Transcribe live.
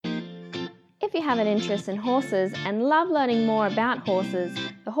if you have an interest in horses and love learning more about horses,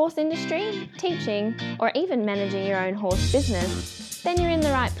 the horse industry, teaching, or even managing your own horse business, then you're in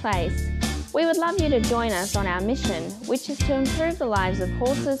the right place. We would love you to join us on our mission, which is to improve the lives of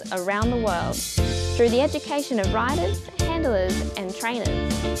horses around the world through the education of riders, handlers, and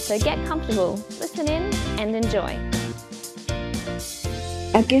trainers. So get comfortable, listen in, and enjoy.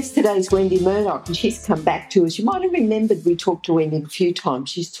 Our guest today is Wendy Murdoch, and she's come back to us. You might have remembered we talked to Wendy a few times.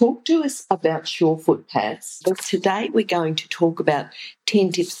 She's talked to us about surefoot pads, but today we're going to talk about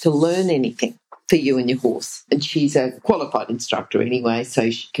 10 tips to learn anything for you and your horse. And she's a qualified instructor anyway, so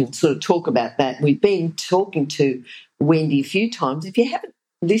she can sort of talk about that. We've been talking to Wendy a few times. If you haven't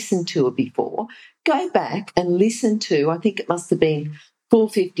listened to her before, go back and listen to, I think it must have been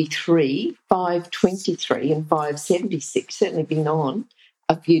 453, 523 and 576, certainly been on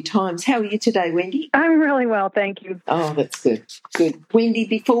a few times. How are you today, Wendy? I'm really well, thank you. Oh, that's good. Good. Wendy,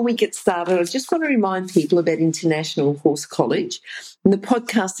 before we get started, I just want to remind people about International Horse College. And the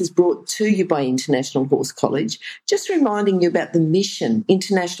podcast is brought to you by International Horse College, just reminding you about the mission,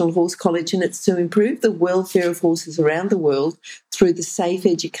 International Horse College, and it's to improve the welfare of horses around the world through the safe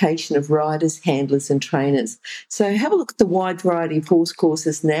education of riders, handlers and trainers. So have a look at the wide variety of horse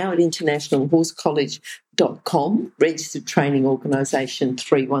courses now at internationalhorsecollege.com, registered training organisation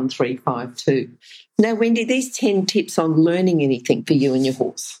 31352. Now, Wendy, these 10 tips on learning anything for you and your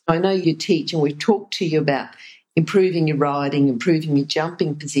horse. I know you teach and we've talked to you about improving your riding, improving your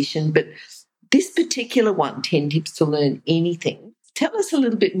jumping position, but this particular one, 10 tips to learn anything, tell us a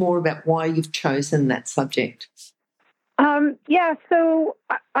little bit more about why you've chosen that subject. So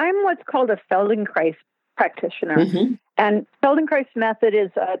I'm what's called a Feldenkrais practitioner. Mm-hmm. And Feldenkrais method is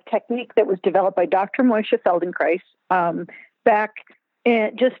a technique that was developed by Dr. Moshe Feldenkrais back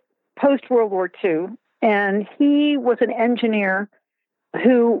in just post-World War II. And he was an engineer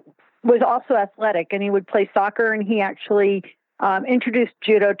who was also athletic, and he would play soccer, and he actually introduced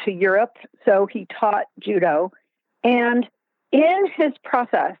judo to Europe. So he taught judo. And in his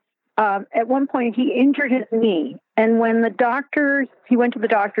process, at one point, he injured his knee. And when he went to the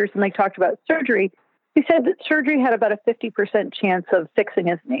doctors and they talked about surgery, he said that surgery had about a 50% chance of fixing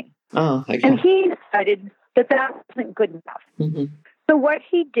his knee. Oh, okay. And he decided that wasn't good enough. Mm-hmm. So what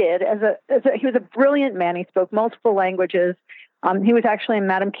he did, he was a brilliant man. He spoke multiple languages. He was actually in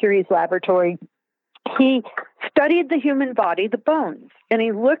Madame Curie's laboratory. He studied the human body, the bones, and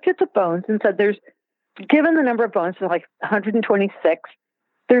he looked at the bones and said, given the number of bones, like 126,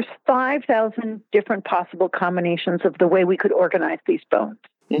 there's 5,000 different possible combinations of the way we could organize these bones.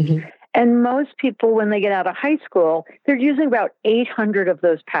 Mm-hmm. And most people, when they get out of high school, they're using about 800 of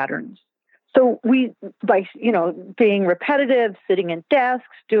those patterns. So by being repetitive, sitting in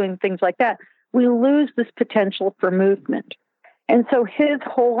desks, doing things like that, we lose this potential for movement. And so his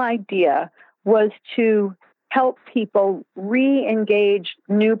whole idea was to help people re-engage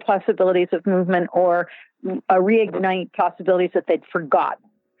new possibilities of movement or reignite possibilities that they'd forgotten.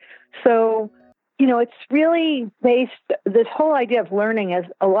 So, it's really based, this whole idea of learning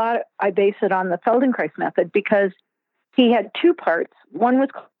I base it on the Feldenkrais method because he had two parts. One was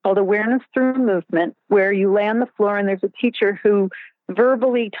called awareness through movement, where you lay on the floor and there's a teacher who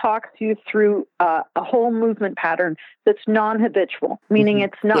verbally talks you through a whole movement pattern that's non-habitual, meaning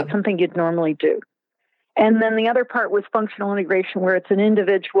it's not something you'd normally do. And then the other part was functional integration, where it's an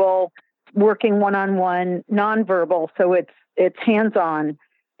individual working one-on-one, nonverbal, so it's hands-on.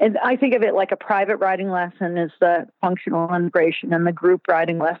 And I think of it like a private riding lesson is the functional integration, and the group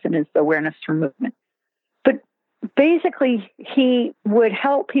riding lesson is the awareness through movement. But basically, he would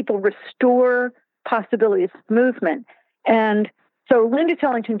help people restore possibilities of movement. And so Linda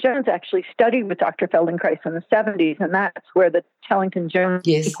Tellington-Jones actually studied with Dr. Feldenkrais in the 70s, and that's where the Tellington-Jones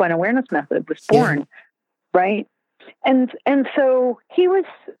equine awareness method was born, right? And so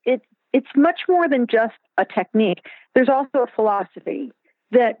it's much more than just a technique. There's also a philosophy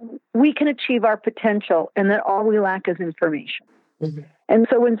that we can achieve our potential and that all we lack is information. Mm-hmm. And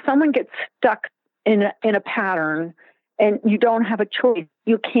so when someone gets stuck in a pattern and you don't have a choice,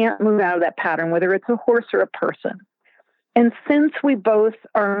 you can't move out of that pattern, whether it's a horse or a person. And since we both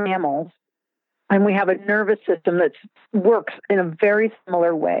are mammals and we have a nervous system that works in a very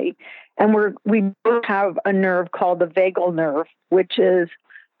similar way, and we both have a nerve called the vagal nerve, which is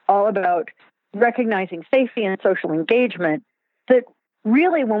all about recognizing safety and social engagement, that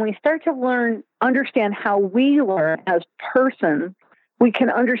really when we start to understand how we learn as persons, we can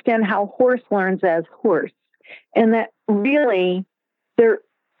understand how horse learns as horse. And that really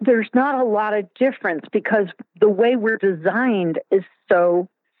there's not a lot of difference because the way we're designed is so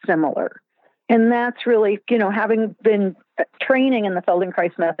similar. And that's really, having been training in the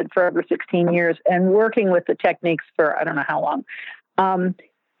Feldenkrais method for over 16 years and working with the techniques for I don't know how long.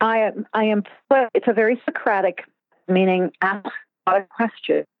 It's a very Socratic, meaning ask a lot of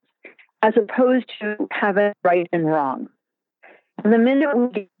questions, as opposed to having right and wrong. And the minute we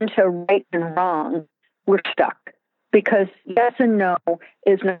get into right and wrong, we're stuck, because yes and no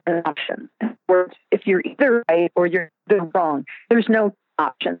is not an option. If you're either right or you're wrong, there's no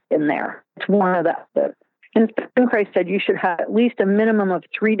option in there. It's one or the other. And Feldenkrais said you should have at least a minimum of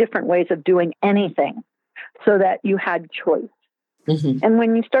 3 different ways of doing anything so that you had choice. Mm-hmm. And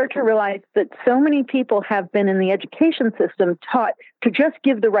when you start to realize that so many people have been in the education system taught to just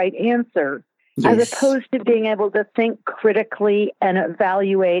give the right answer, yes, as opposed to being able to think critically and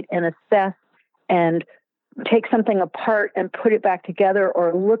evaluate and assess and take something apart and put it back together,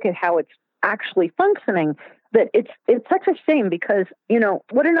 or look at how it's actually functioning, that it's such a shame, because,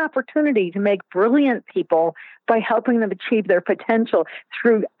 what an opportunity to make brilliant people by helping them achieve their potential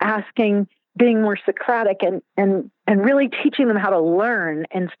through asking, being more Socratic, and really teaching them how to learn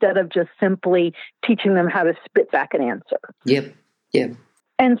instead of just simply teaching them how to spit back an answer. Yep.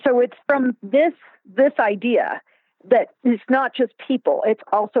 And so it's from this idea that it's not just people, it's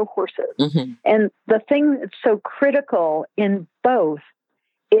also horses. Mm-hmm. And the thing that's so critical in both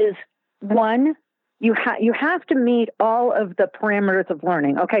is, one, you have to meet all of the parameters of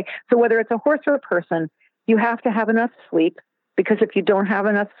learning. Okay, so whether it's a horse or a person, you have to have enough sleep, because if you don't have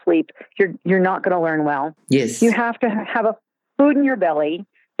enough sleep, you're not going to learn well. Yes. You have to have a food in your belly,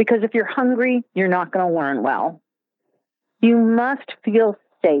 because if you're hungry, you're not going to learn well. You must feel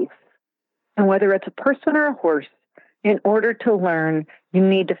safe. And whether it's a person or a horse, in order to learn, you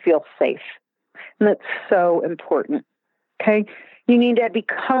need to feel safe. And that's so important. Okay? You need to be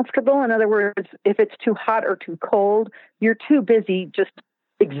comfortable. In other words, if it's too hot or too cold, you're too busy just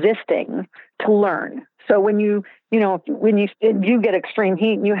existing to learn. So when you get extreme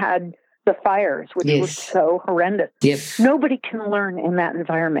heat, and you had the fires, which yes, were so horrendous. Yep. Nobody can learn in that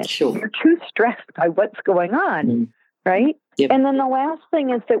environment. Sure. You're too stressed by what's going on, right? Yep. And then the last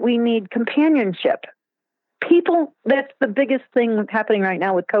thing is that we need companionship. People, that's the biggest thing happening right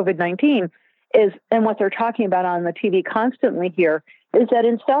now with COVID-19 is, and what they're talking about on the TV constantly here, is that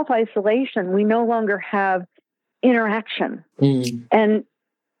in self-isolation, we no longer have interaction. Mm. And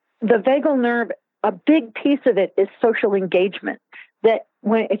the vagal nerve, a big piece of it is social engagement. That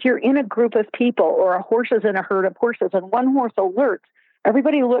if you're in a group of people, or a horse is in a herd of horses, and one horse alerts,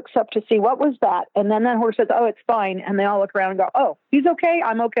 everybody looks up to see what was that, and then that horse says, "Oh, it's fine," and they all look around and go, "Oh, he's okay,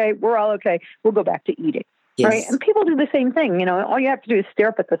 I'm okay, we're all okay, we'll go back to eating." Yes. Right? And people do the same thing. All you have to do is stare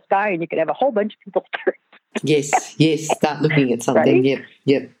up at the sky, and you can have a whole bunch of people stare. Yes. Start looking at something. Right?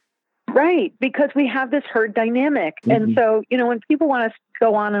 Yep. Right, because we have this herd dynamic. Mm-hmm. And so, when people want to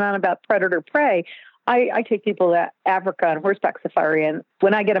go on and on about predator-prey, I take people to Africa on horseback safari, and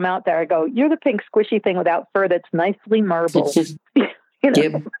when I get them out there, I go, "You're the pink squishy thing without fur that's nicely marbled."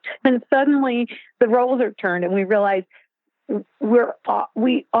 Yep. And suddenly the roles are turned, and we realize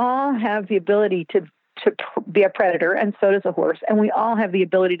we all have the ability to be a predator, and so does a horse, and we all have the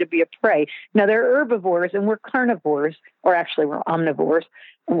ability to be a prey. Now, they're herbivores, and we're carnivores, or actually we're omnivores,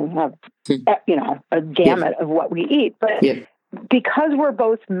 and we have, a gamut of what we eat. But because we're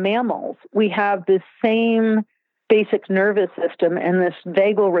both mammals, we have this same basic nervous system and this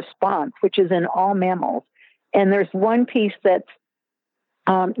vagal response, which is in all mammals. And there's one piece that's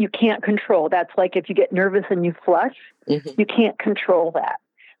you can't control. That's like if you get nervous and you flush, you can't control that.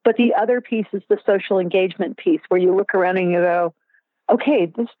 But the other piece is the social engagement piece, where you look around and you go, "Okay,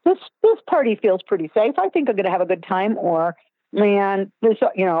 this party feels pretty safe. I think I'm going to have a good time." Or, "Man,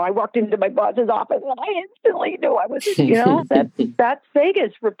 I walked into my boss's office and I instantly knew I was, that's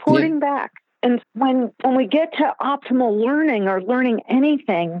Vegas reporting back." And when we get to optimal learning, or learning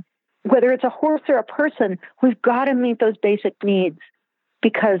anything, whether it's a horse or a person, we've got to meet those basic needs,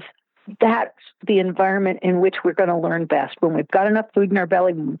 because that's the environment in which we're going to learn best. When we've got enough food in our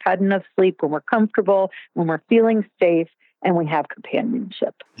belly, when we've had enough sleep, when we're comfortable, when we're feeling safe, and we have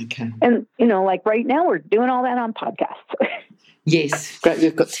companionship. Okay. And, like right now, we're doing all that on podcasts. Yes. Great.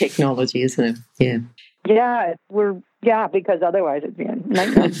 We've got technology, isn't it? Yeah. Yeah, because otherwise it'd be a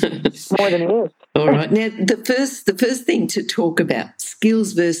nightmare more than it is. All right. Now, the first thing to talk about,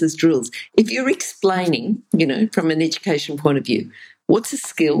 skills versus drills. If you're explaining, from an education point of view, what's a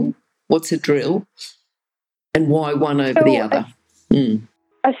skill, what's a drill, and why one over the other?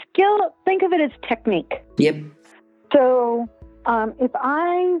 A skill, think of it as technique. Yep. So if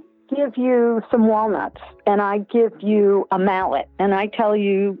I give you some walnuts and I give you a mallet and I tell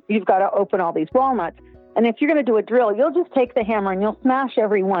you you've got to open all these walnuts, And if you're going to do a drill, you'll just take the hammer and you'll smash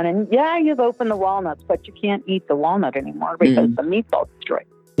every one. And yeah, you've opened the walnuts, but you can't eat the walnut anymore because the meat's all destroyed.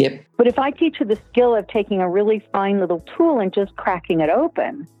 Yep. But if I teach you the skill of taking a really fine little tool and just cracking it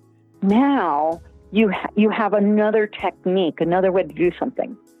open, now you have another technique, another way to do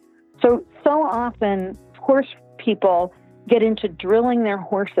something. So often horse people get into drilling their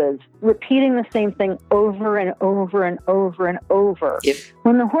horses, repeating the same thing over and over and over and over. Yep.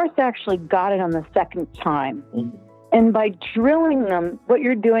 When the horse actually got it on the second time. Mm-hmm. And by drilling them, what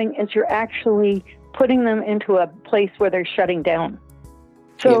you're doing is you're actually putting them into a place where they're shutting down.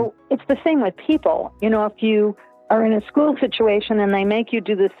 So it's the same with people. If you are in a school situation and they make you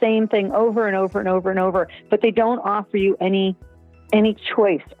do the same thing over and over and over and over, but they don't offer you any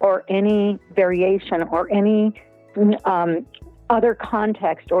choice or any variation or any other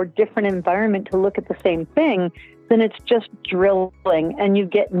context or different environment to look at the same thing, then it's just drilling and you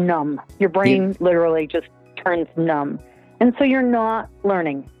get numb. Your brain literally just turns numb. And so you're not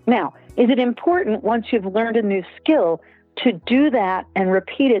learning. Now, is it important once you've learned a new skill to do that and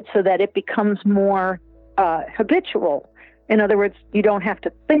repeat it so that it becomes more habitual? In other words, you don't have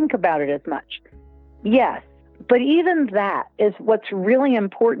to think about it as much. Yes, but even that is what's really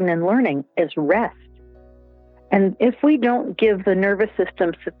important in learning is rest. And if we don't give the nervous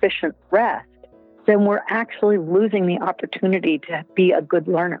system sufficient rest, then we're actually losing the opportunity to be a good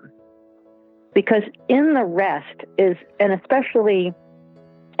learner. Because in the rest and especially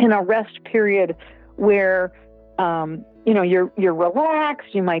in a rest period where, you're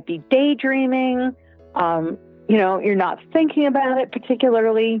relaxed, you might be daydreaming, you're not thinking about it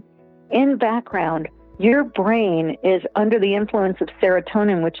particularly. In background, your brain is under the influence of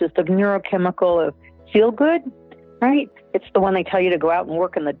serotonin, which is the neurochemical of feel good, right? It's the one they tell you to go out and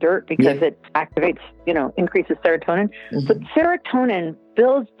work in the dirt because it activates, increases serotonin. Mm-hmm. But serotonin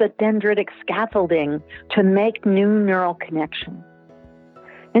builds the dendritic scaffolding to make new neural connections.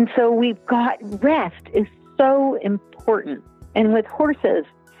 And so rest is so important. And with horses,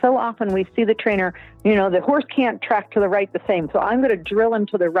 so often we see the trainer, the horse can't track to the right the same. So I'm going to drill him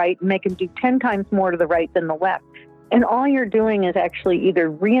to the right and make him do 10 times more to the right than the left. And all you're doing is actually either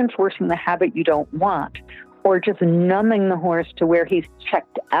reinforcing the habit you don't want or just numbing the horse to where he's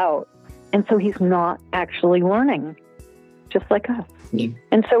checked out. And so he's not actually learning, just like us. Yeah.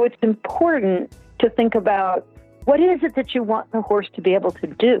 And so it's important to think about what is it that you want the horse to be able to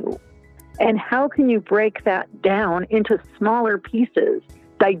do? And how can you break that down into smaller pieces,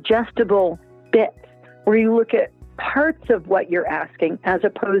 digestible bits, where you look at parts of what you're asking as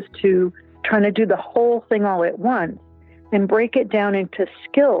opposed to trying to do the whole thing all at once, and break it down into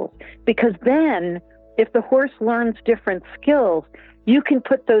skills. Because then if the horse learns different skills, you can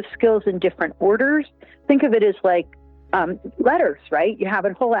put those skills in different orders. Think of it as like letters, right? You have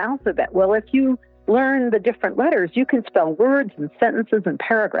a whole alphabet. Well, if you learn the different letters, you can spell words and sentences and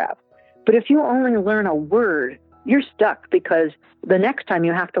paragraphs. But if you only learn a word, you're stuck because the next time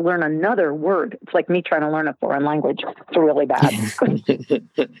you have to learn another word. It's like me trying to learn a foreign language. It's really bad.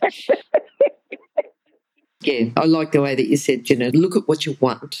 Yeah, I like the way that you said, look at what you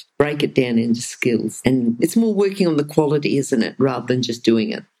want, break it down into skills. And it's more working on the quality, isn't it, rather than just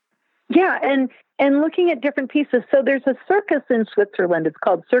doing it? Yeah, and looking at different pieces. So there's a circus in Switzerland. It's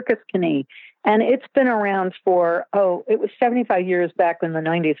called Circus Knie. And it's been around for, it was 75 years back in the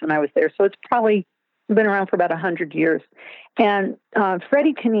 90s when I was there. So it's probably been around for about 100 years. And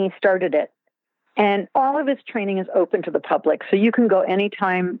Freddie Knie started it. And all of his training is open to the public. So you can go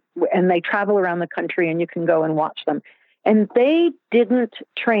anytime, and they travel around the country, and you can go and watch them. And they didn't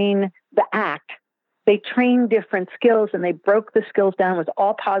train the act. They trained different skills, and they broke the skills down with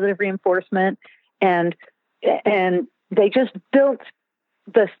all positive reinforcement. And they just built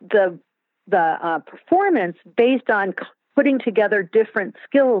the performance based on putting together different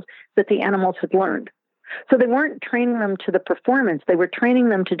skills that the animals had learned. So they weren't training them to the performance. They were training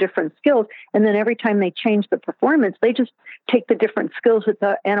them to different skills. And then every time they change the performance, they just take the different skills that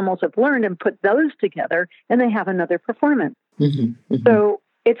the animals have learned and put those together, and they have another performance. Mm-hmm, mm-hmm. So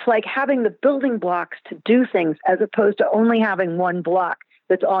it's like having the building blocks to do things as opposed to only having one block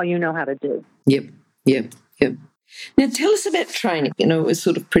that's all you know how to do. Yep. Now tell us about training. It was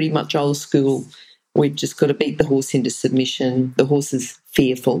sort of pretty much old school. We've just got to beat the horse into submission. The horse is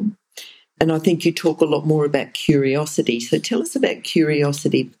fearful. And I think you talk a lot more about curiosity. So tell us about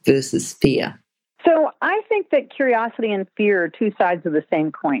curiosity versus fear. So I think that curiosity and fear are two sides of the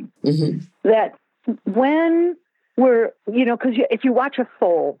same coin. Mm-hmm. That when we're, because if you watch a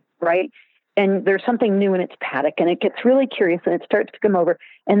foal, right, and there's something new in its paddock, and it gets really curious, and it starts to come over,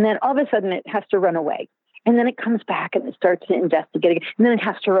 and then all of a sudden it has to run away. and then it comes back and it starts to investigate again, and then it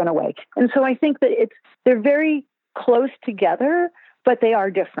has to run away. And so I think that they're very close together, but they are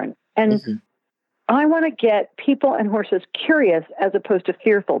different. And I want to get people and horses curious as opposed to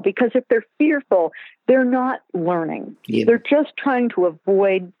fearful, because if they're fearful, they're not learning. Yep. They're just trying to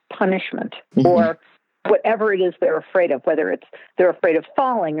avoid punishment or whatever it is they're afraid of, whether it's they're afraid of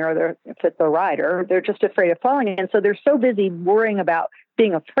falling or if it's a rider, they're just afraid of falling. And so they're so busy worrying about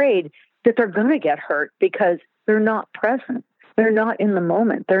being afraid that they're going to get hurt because they're not present. They're not in the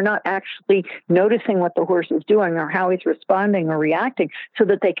moment. They're not actually noticing what the horse is doing or how he's responding or reacting so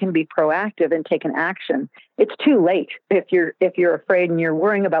that they can be proactive and take an action. It's too late if you're afraid and you're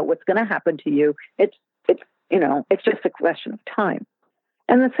worrying about what's going to happen to you. It's just a question of time.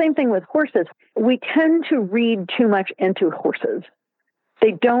 And the same thing with horses. We tend to read too much into horses.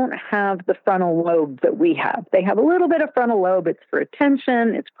 They don't have the frontal lobe that we have. They have a little bit of frontal lobe. It's for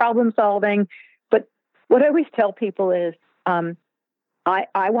attention. It's problem solving. But what I always tell people is,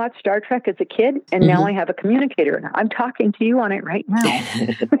 I watched Star Trek as a kid, and now I have a communicator. And I'm talking to you on it right now.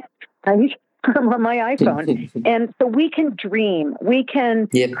 Right? I'm on my iPhone. And so we can dream. We can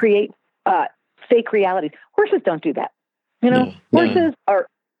create fake realities. Horses don't do that. Horses are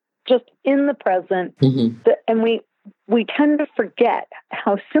just in the present, and we tend to forget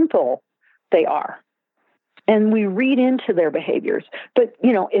how simple they are, and we read into their behaviors. But,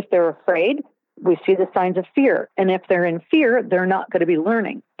 if they're afraid, we see the signs of fear. And if they're in fear, they're not going to be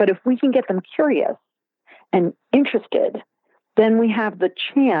learning. But if we can get them curious and interested, then we have the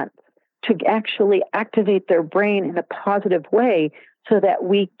chance to actually activate their brain in a positive way so that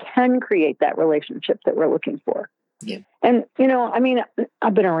we can create that relationship that we're looking for. Yeah. And,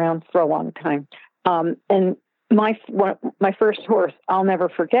 I've been around for a long time. And my first horse, I'll never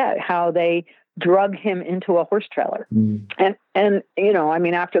forget how they drug him into a horse trailer. And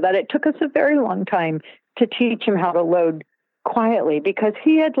after that, it took us a very long time to teach him how to load quietly because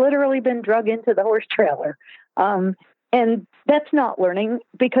he had literally been drug into the horse trailer. And that's not learning,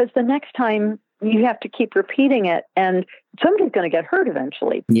 because the next time you have to keep repeating it and somebody's going to get hurt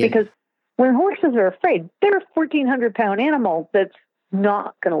eventually. Because when horses are afraid, they're a 1,400-pound animal that's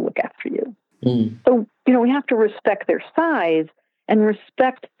not going to look after you. So, we have to respect their size and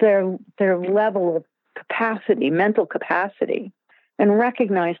respect their level of capacity, mental capacity, and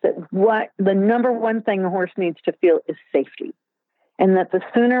recognize that what the number one thing a horse needs to feel is safety. And that the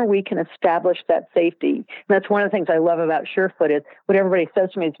sooner we can establish that safety, and that's one of the things I love about Surefoot is what everybody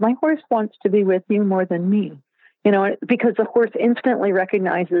says to me is, my horse wants to be with you more than me. Because the horse instantly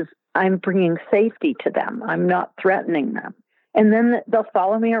recognizes I'm bringing safety to them. I'm not threatening them. And then they'll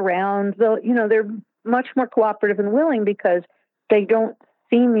follow me around. They're much more cooperative and willing because they don't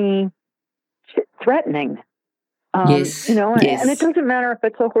see me threatening. And it doesn't matter if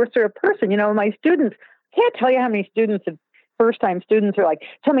it's a horse or a person. My students, I can't tell you how many students, first-time students are like,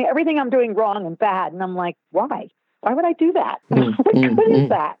 tell me everything I'm doing wrong and bad. And I'm like, why? Why would I do that? What is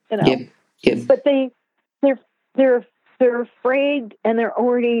that? But they're afraid and they're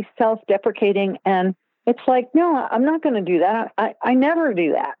already self-deprecating. And it's like, no, I'm not going to do that. I never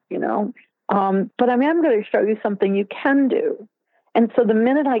do that, but I am going to show you something you can do. And so the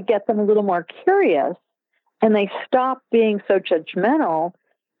minute I get them a little more curious and they stop being so judgmental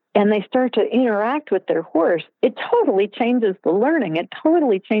and they start to interact with their horse, it totally changes the learning. It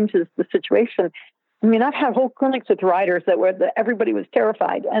totally changes the situation. I've had whole clinics with riders everybody was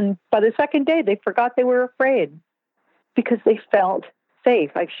terrified. And by the second day, they forgot they were afraid because they felt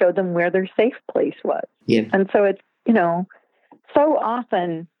safe. I showed them where their safe place was. Yeah. And so it's, so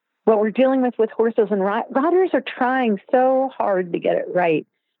often what we're dealing with horses and riders are trying so hard to get it right.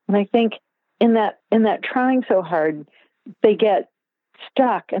 And I think in that trying so hard, they get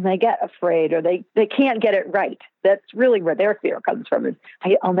stuck and they get afraid, or they can't get it right. That's really where their fear comes from, is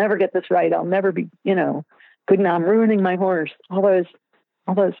I'll never get this right. I'll never be, good now. I'm ruining my horse. All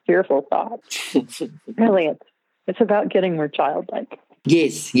those fearful thoughts. Really, it's about getting more childlike.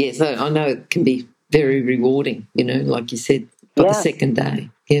 Yes. I know it can be very rewarding, like you said, by the second day.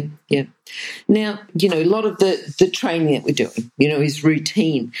 Yeah. Now, a lot of the training that we're doing, is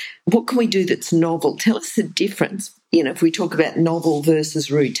routine. What can we do that's novel? Tell us the difference, if we talk about novel versus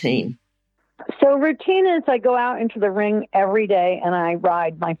routine. So routine is I go out into the ring every day and I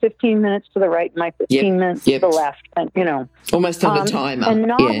ride my 15 minutes to the right, my 15 minutes to the left, and, almost on a timer. And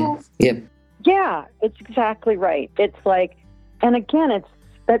novel, yeah, it's exactly right. It's like, and again,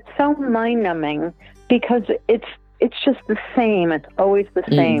 that's so mind-numbing because it's just the same. It's always the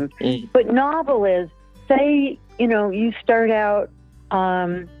same. But novel is, say, you start out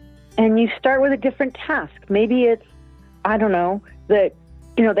and you start with a different task. Maybe it's, I don't know, that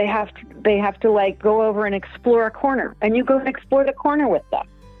they have to like go over and explore a corner, and you go and explore the corner with them,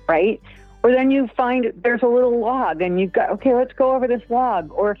 right? Or then you find there's a little log and you've got, okay, let's go over this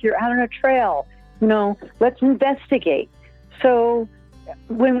log. Or if you're out on a trail, let's investigate. So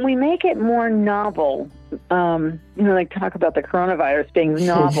when we make it more novel, like talk about the coronavirus being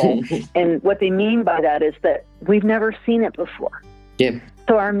novel, and what they mean by that is that we've never seen it before. Yeah.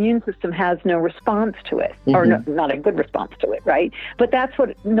 So our immune system has no response to it, or not a good response to it, right? But that's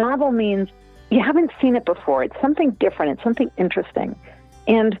what novel means. You haven't seen it before. It's something different. It's something interesting.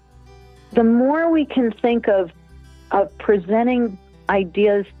 And the more we can think of presenting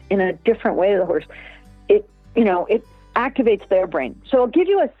ideas in a different way to the horse, it activates their brain. So I'll give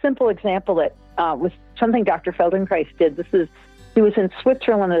you a simple example that was something Dr. Feldenkrais did. He was in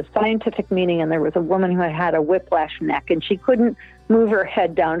Switzerland at a scientific meeting, and there was a woman who had a whiplash neck, and she couldn't move her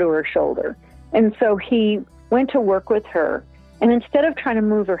head down to her shoulder. And so he went to work with her, and instead of trying to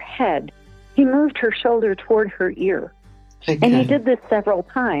move her head, he moved her shoulder toward her ear. Okay. And he did this several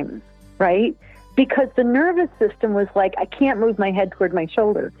times, right? Because the nervous system was like, I can't move my head toward my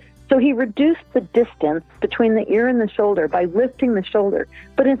shoulder. So he reduced the distance between the ear and the shoulder by lifting the shoulder.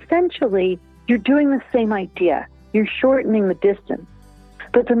 But essentially, you're doing the same idea. You're shortening the distance.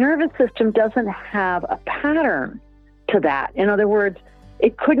 But the nervous system doesn't have a pattern to that. In other words,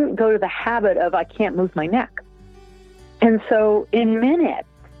 it couldn't go to the habit of, I can't move my neck. And so in minutes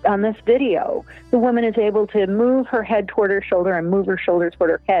on this video, the woman is able to move her head toward her shoulder and move her shoulder toward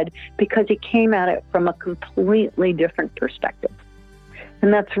her head because he came at it from a completely different perspective.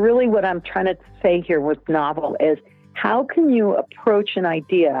 And that's really what I'm trying to say here with novel is how can you approach an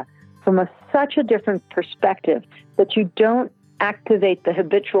idea from such a different perspective that you don't activate the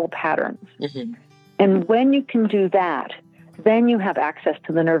habitual patterns. Mm-hmm. And when you can do that, then you have access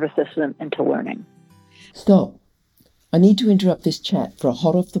to the nervous system and to learning. Stop. I need to interrupt this chat for a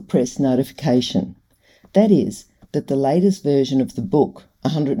hot off the press notification. That is that the latest version of the book,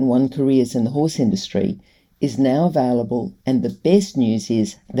 101 Careers in the Horse Industry, is now available, and the best news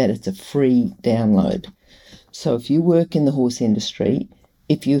is that it's a free download. So if you work in the horse industry,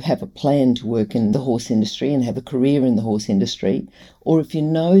 if you have a plan to work in the horse industry and have a career in the horse industry, or if you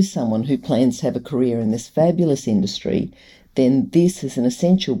know someone who plans to have a career in this fabulous industry, then this is an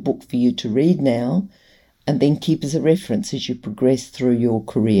essential book for you to read now and then keep as a reference as you progress through your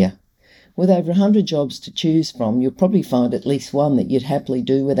career. With over 100 jobs to choose from, you'll probably find at least one that you'd happily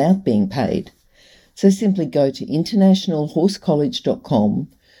do without being paid. So simply go to internationalhorsecollege.com,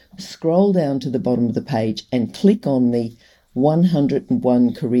 scroll down to the bottom of the page and click on the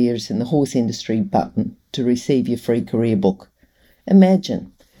 101 Careers in the Horse Industry button to receive your free career book.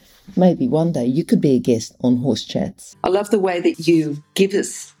 Imagine, maybe one day you could be a guest on Horse Chats. I love the way that you give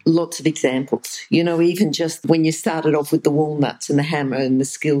us lots of examples. Even just when you started off with the walnuts and the hammer and the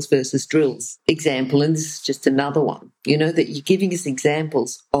skills versus drills example, and this is just another one, that you're giving us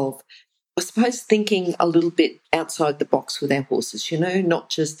examples of, I suppose, thinking a little bit outside the box with our horses, not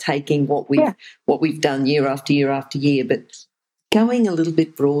just taking what we've done year after year after year, but going a little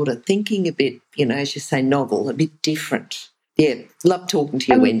bit broader, thinking a bit, as you say, novel, a bit different. Yeah, love talking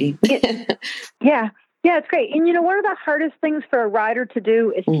to you, Wendy. Yeah, it's great. And, one of the hardest things for a rider to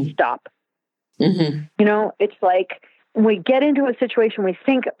do is to stop. Mm-hmm. It's like we get into a situation, we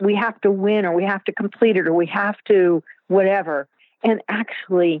think we have to win or we have to complete it or we have to whatever, and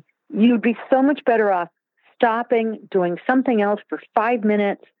actually you'd be so much better off stopping, doing something else for 5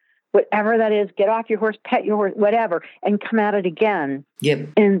 minutes, whatever that is, get off your horse, pet your horse, whatever, and come at it again.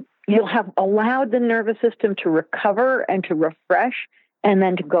 Yep. And you'll have allowed the nervous system to recover and to refresh and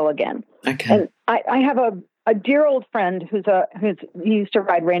then to go again. Okay. And I have a dear old friend he used to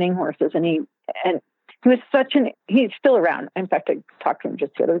ride reining horses, and he was he's still around. In fact, I talked to him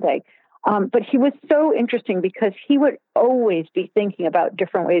just the other day. But he was so interesting because he would always be thinking about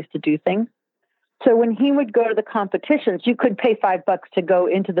different ways to do things. So when he would go to the competitions, you could pay $5 to go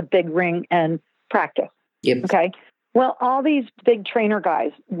into the big ring and practice. Yep. Okay. Well, all these big trainer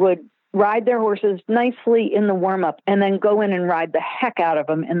guys would ride their horses nicely in the warm-up and then go in and ride the heck out of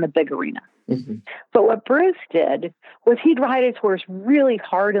them in the big arena. Mm-hmm. But what Bruce did was he'd ride his horse really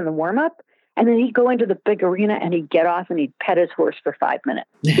hard in the warm-up, and then he'd go into the big arena and he'd get off and he'd pet his horse for 5 minutes.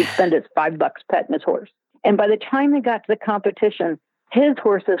 He'd spend his $5 petting his horse. And by the time they got to the competition, his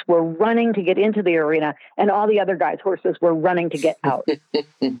horses were running to get into the arena and all the other guys' horses were running to get out.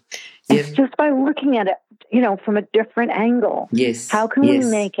 It's just by looking at it, from a different angle. Yes. How can we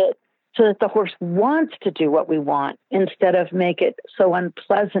make it so that the horse wants to do what we want instead of make it so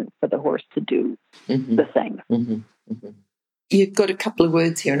unpleasant for the horse to do the thing? Mm-hmm. Mm-hmm. you've got a couple of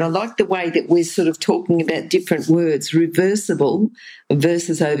words here, and I like the way that we're sort of talking about different words, reversible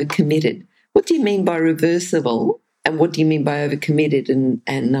versus overcommitted. What do you mean by reversible, and what do you mean by overcommitted,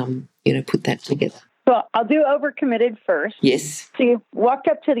 and put that together? So I'll do overcommitted first. Yes. So you've walked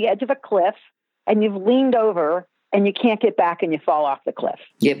up to the edge of a cliff, and you've leaned over, and you can't get back, and you fall off the cliff.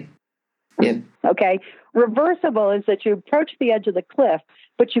 Yep. Okay. Reversible is that you approach the edge of the cliff,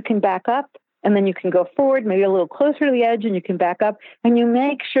 but you can back up, and then you can go forward, maybe a little closer to the edge, and you can back up, and you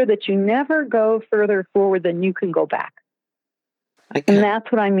make sure that you never go further forward than you can go back. Okay. And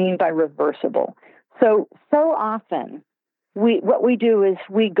that's what I mean by reversible. So often, what we do is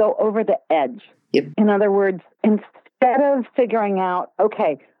we go over the edge. Yep. In other words, instead of figuring out,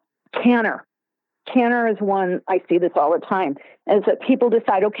 okay, canter. Canter is one, I see this all the time, is that people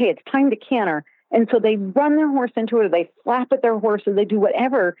decide, okay, it's time to canter. And so they run their horse into it, or they flap at their horse, or they do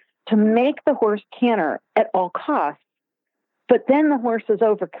whatever to make the horse canter at all costs. But then the horse is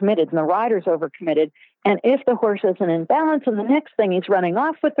overcommitted and the rider's overcommitted. And if the horse isn't in balance, and the next thing he's running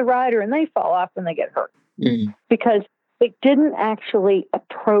off with the rider and they fall off and they get hurt. Because they didn't actually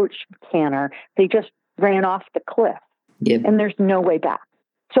approach canter. They just ran off the cliff. Yep. And there's no way back.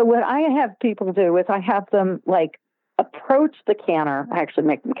 So what I have people do is I have them approach the canter. I actually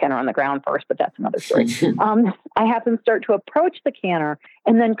make them canter on the ground first, but that's another story. I have them start to approach the canter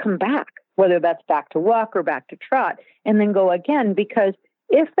and then come back, whether that's back to walk or back to trot, and then go again. Because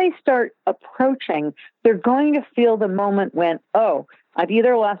if they start approaching, they're going to feel the moment when, oh, I've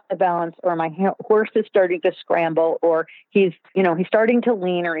either lost the balance, or my horse is starting to scramble, or he's starting to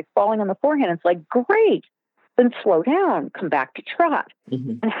lean, or he's falling on the forehand. It's like, great. Then slow down, come back to trot.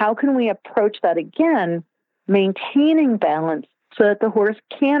 And how can we approach that again, maintaining balance so that the horse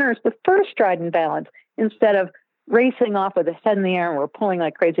canters the first stride in balance instead of racing off with his head in the air and we're pulling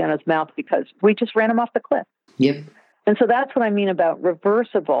like crazy on his mouth because we just ran him off the cliff. Yep. And so that's what I mean about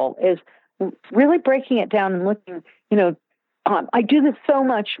reversible, is really breaking it down and looking, I do this so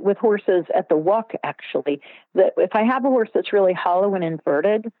much with horses at the walk, actually, that if I have a horse that's really hollow and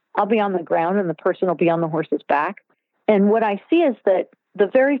inverted, I'll be on the ground and the person will be on the horse's back. And what I see is that the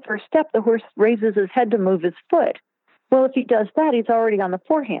very first step, the horse raises his head to move his foot. Well, if he does that, he's already on the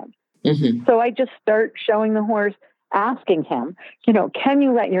forehand. So I just start showing the horse, asking him, can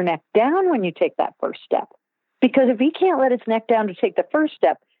you let your neck down when you take that first step? Because if he can't let his neck down to take the first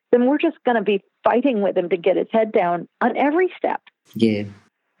step, then we're just going to be fighting with him to get his head down on every step. Yeah.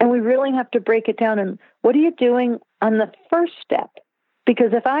 And we really have to break it down. And what are you doing on the first step?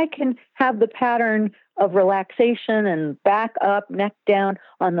 Because if I can have the pattern of relaxation and back up, neck down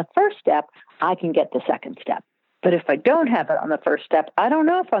on the first step, I can get the second step. But if I don't have it on the first step, I don't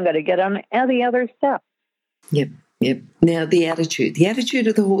know if I'm going to get on the other step. Yep. Now, the attitude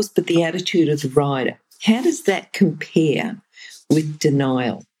of the horse, but the attitude of the rider. How does that compare with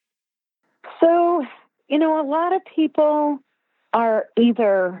denial? So, a lot of people are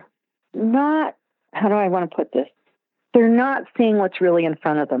either not, how do I want to put this? They're not seeing what's really in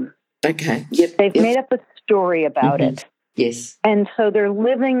front of them. Okay. They've made up a story about it. Yes. And so they're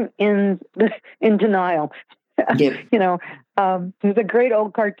living in denial. Yep. There's a great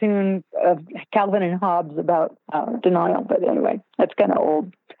old cartoon of Calvin and Hobbes about denial, but anyway, that's kind of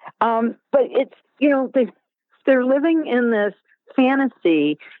old. But it's, they're living in this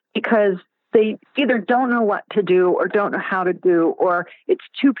fantasy because they either don't know what to do or don't know how to do, or it's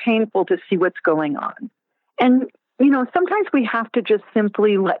too painful to see what's going on. And, sometimes we have to just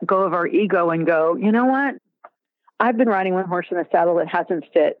simply let go of our ego and go, you know what? I've been riding one horse in a saddle that hasn't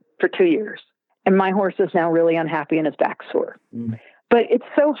fit for 2 years. And my horse is now really unhappy and his back's sore. But it's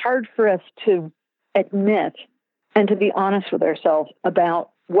so hard for us to admit and to be honest with ourselves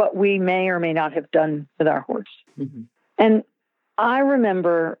about what we may or may not have done with our horse. And I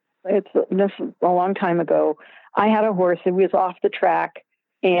remember, this is a long time ago, I had a horse who was off the track,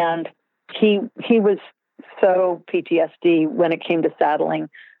 and he was so PTSD when it came to saddling.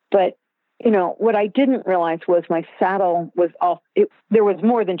 But what I didn't realize was my saddle was there was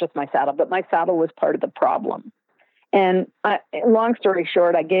more than just my saddle, but my saddle was part of the problem. And long story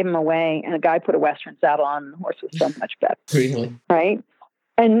short, I gave him away, and a guy put a Western saddle on, and the horse was so much better. Really? Right?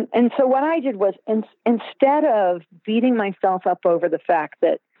 And so what I did was, instead of beating myself up over the fact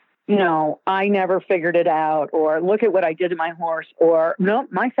that, I never figured it out, or look at what I did to my horse, or no,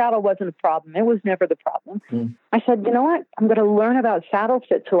 my saddle wasn't a problem. It was never the problem. I said, you know what? I'm going to learn about saddle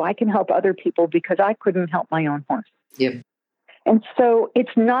fit so I can help other people, because I couldn't help my own horse. Yep. And so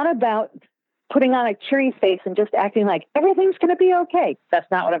it's not about putting on a cheery face and just acting like everything's going to be okay. That's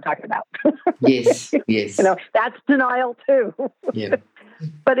not what I'm talking about. Yes. That's denial too. Yeah.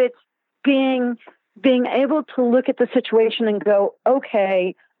 But it's being being able to look at the situation and go,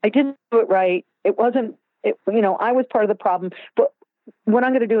 okay, I didn't do it right. It wasn't, I was part of the problem. But what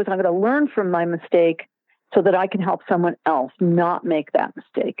I'm going to do is I'm going to learn from my mistake so that I can help someone else not make that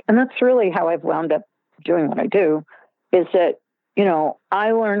mistake. And that's really how I've wound up doing what I do, is that,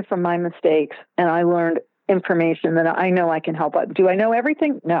 I learned from my mistakes and I learned information that I know I can help. Do I know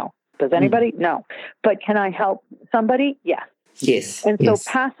everything? No. Does anybody? No. But can I help somebody? Yes. Yes. And so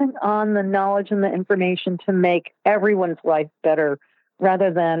passing on the knowledge and the information to make everyone's life better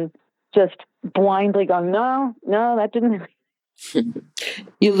rather than just blindly going, no, that didn't.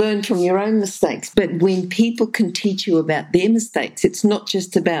 You learn from your own mistakes, but when people can teach you about their mistakes, it's not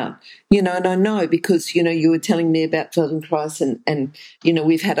just about, and I know because, you were telling me about Feldenkrais and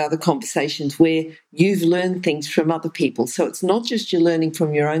we've had other conversations where you've learned things from other people. So it's not just you're learning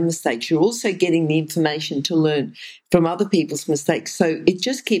from your own mistakes, you're also getting the information to learn from other people's mistakes. So it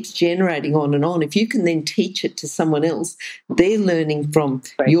just keeps generating on and on. If you can then teach it to someone else, they're learning from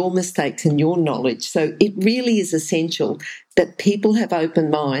your mistakes and your knowledge. So it really is essential that people have open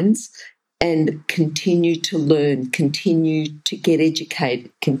minds and continue to learn, continue to get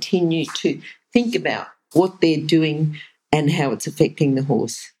educated, continue to think about what they're doing and how it's affecting the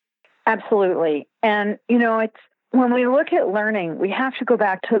horse. Absolutely. And, it's when we look at learning, we have to go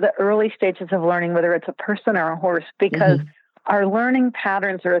back to the early stages of learning, whether it's a person or a horse, because our learning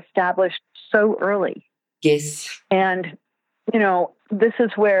patterns are established so early. Yes. And, this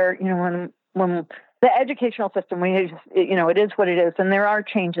is where, when the educational system, it is what it is, and there are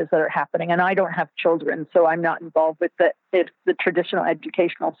changes that are happening. And I don't have children, so I'm not involved with the traditional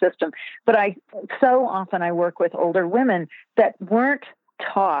educational system. But so often I work with older women that weren't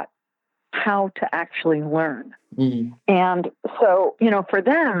taught how to actually learn. Mm. And so, for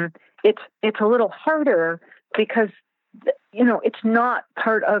them, it's a little harder because, it's not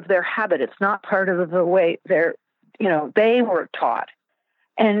part of their habit. It's not part of the way they were taught.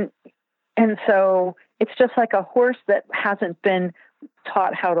 And so it's just like a horse that hasn't been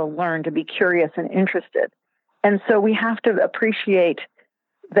taught how to learn, to be curious and interested. And so we have to appreciate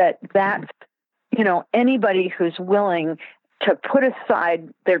that anybody who's willing to put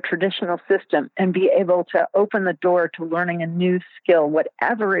aside their traditional system and be able to open the door to learning a new skill,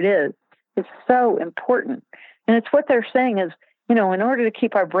 whatever it is so important. And it's what they're saying is, in order to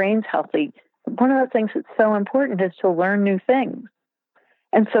keep our brains healthy, one of the things that's so important is to learn new things.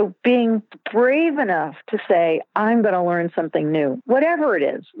 And so being brave enough to say, I'm going to learn something new, whatever it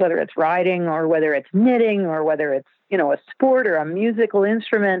is, whether it's riding or whether it's knitting or whether it's, a sport or a musical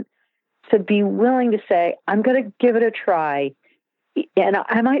instrument, to be willing to say, I'm going to give it a try and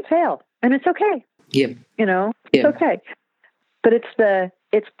I might fail and it's okay. Yep. It's okay. But it's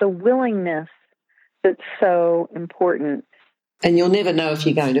the willingness that's so important. And you'll never know if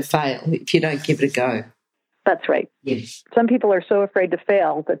you're going to fail if you don't give it a go. That's right. Yes. Some people are so afraid to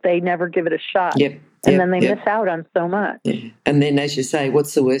fail that they never give it a shot. Yep. And then they miss out on so much. Yeah. And then, as you say,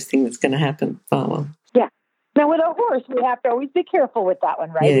 what's the worst thing that's going to happen? Oh, well. Yeah. Now, with a horse, we have to always be careful with that one,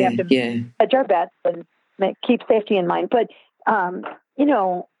 right? Yeah, we have to hedge our bets and keep safety in mind. But, but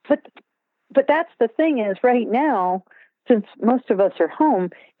that's the thing is right now, since most of us are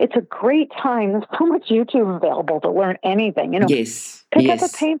home, it's a great time. There's so much YouTube available to learn anything. Yes. Pick up a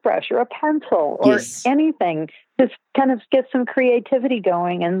paintbrush or a pencil or anything. Just kind of get some creativity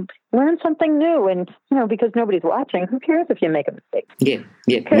going and learn something new. And, because nobody's watching, who cares if you make a mistake? Yeah.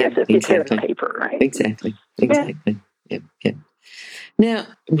 Who cares if you tear the paper, right? Exactly. Yeah. Now,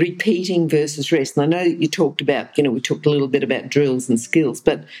 repeating versus rest. And I know you talked about, we talked a little bit about drills and skills,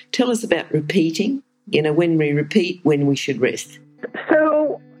 but tell us about repeating. When we repeat, when we should rest.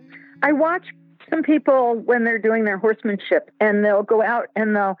 So I watch some people when they're doing their horsemanship and they'll go out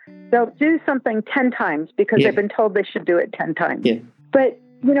and they'll do something 10 times because they've been told they should do it 10 times. Yeah. But,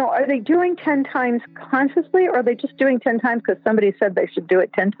 are they doing 10 times consciously or are they just doing 10 times because somebody said they should do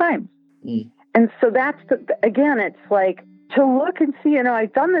it 10 times? Mm. And so that's, again, it's like to look and see,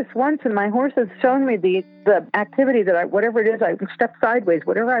 I've done this once and my horse has shown me the activity that whatever it is, I can step sideways,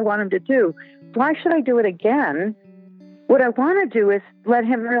 whatever I want him to do. Why should I do it again? What I want to do is let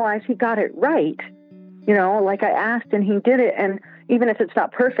him realize he got it right. Like I asked and he did it. And even if it's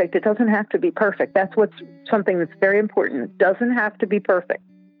not perfect, it doesn't have to be perfect. That's something that's very important. It doesn't have to be perfect.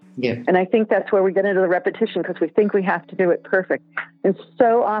 Yeah. And I think that's where we get into the repetition because we think we have to do it perfect. And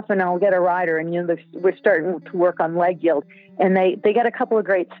so often I'll get a rider and, we're starting to work on leg yield and they get a couple of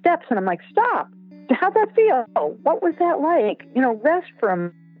great steps and I'm like, stop. How'd that feel? What was that like? Rest for a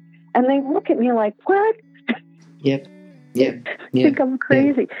moment. And they look at me like, what? Yep. Think I'm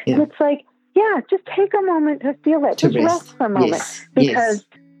crazy. Yep. And it's like, just take a moment to feel it. Just rest for a moment. Because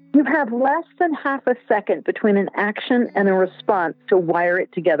You have less than half a second between an action and a response to wire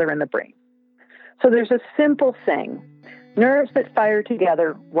it together in the brain. So there's a simple saying: nerves that fire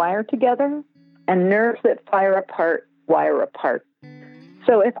together, wire together, and nerves that fire apart, wire apart.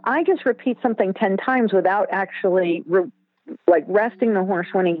 So if I just repeat something 10 times without actually resting the horse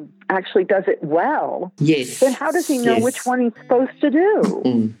when he actually does it well, yes, then how does he know which one he's supposed to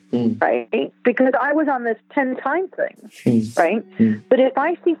do, right? Because I was on this 10-time thing, right? But if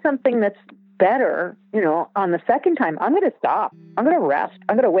I see something that's better, on the second time, I'm going to stop. I'm going to rest.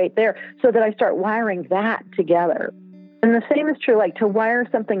 I'm going to wait there so that I start wiring that together. And the same is true, like to wire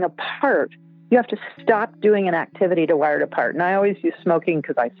something apart, you have to stop doing an activity to wire it apart. And I always use smoking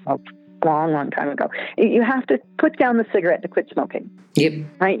because I smoked a long, long time ago. You have to put down the cigarette to quit smoking. Yep.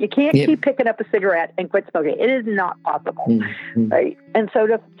 Right? You can't keep picking up a cigarette and quit smoking. It is not possible. Right? And so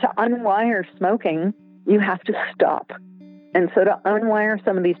to unwire smoking, you have to stop. And so to unwire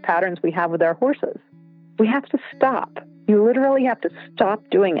some of these patterns we have with our horses, we have to stop. You literally have to stop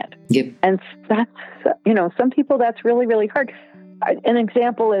doing it. Yep. And that's, some people that's really, really hard. An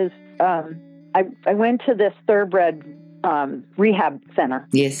example is I went to this thoroughbred rehab center.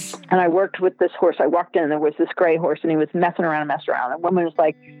 Yes. And I worked with this horse. I walked in and there was this gray horse and he was messing around. And the woman was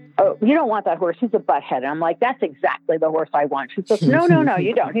like, "Oh, you don't want that horse. He's a butthead." And I'm like, "That's exactly the horse I want." She says, No,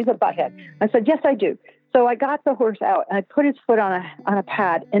 you don't. He's a butthead. I said, "Yes, I do." So I got the horse out and I put his foot on a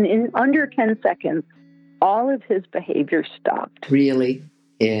pad, and in under 10 seconds, all of his behavior stopped. Really?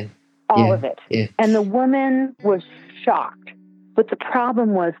 Yeah. All of it. Yeah. And the woman was shocked. But the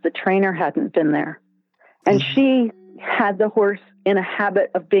problem was the trainer hadn't been there. And she had the horse in a habit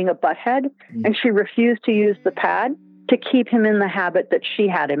of being a butthead, and she refused to use the pad to keep him in the habit that she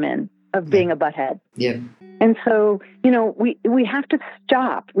had him in of being a butthead. Yeah. And so, we have to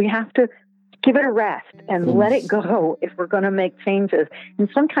stop. We have to give it a rest and let it go if we're going to make changes. And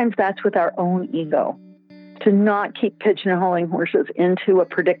sometimes that's with our own ego, to not keep pigeonholing horses into a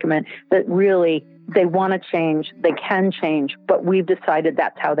predicament that really they want to change, they can change, but we've decided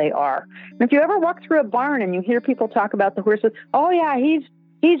that's how they are. And if you ever walk through a barn and you hear people talk about the horses, "Oh yeah, he's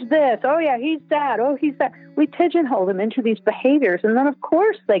this, oh yeah, he's that, oh he's that," we pigeonhole them into these behaviors, and then of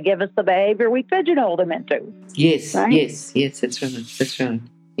course they give us the behavior we pigeonhole them into. Yes, right? yes, that's right.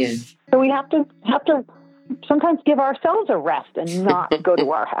 Yeah. So we have to sometimes give ourselves a rest and not go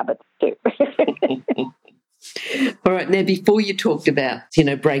to our habits too. All right, now before you talked about,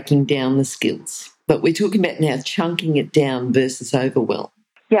 breaking down the skills, but we're talking about now chunking it down versus overwhelm.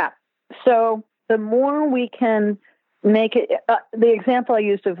 Yeah. So the more we can make it, the example I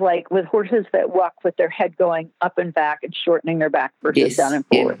used of like with horses that walk with their head going up and back and shortening their back versus down and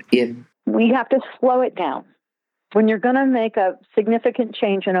forward. Yeah. We have to slow it down. When you're going to make a significant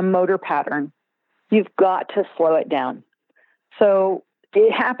change in a motor pattern, you've got to slow it down. So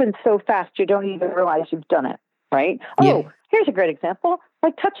it happens so fast you don't even realize you've done it, right? Yeah. Oh, here's a great example,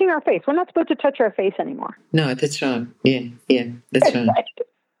 like touching our face. We're not supposed to touch our face anymore. No, that's right. Yeah, that's right.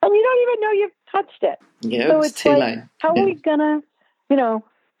 And you don't even know you've touched it. Yeah, so it's too late. How are we going to,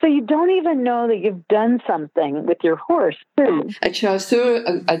 so you don't even know that you've done something with your horse. Actually, I saw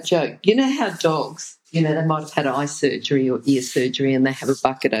a joke. You know how dogs, they might have had eye surgery or ear surgery and they have a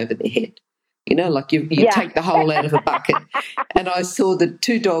bucket over their head. Like you take the hole out of a bucket. And I saw the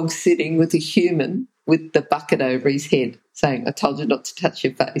two dogs sitting with a human with the bucket over his head saying, "I told you not to touch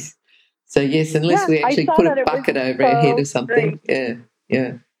your face." So, yes, unless we actually put a bucket over our head or something. Great.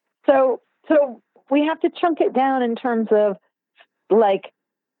 Yeah. So we have to chunk it down in terms of like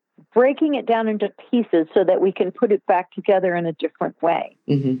breaking it down into pieces so that we can put it back together in a different way.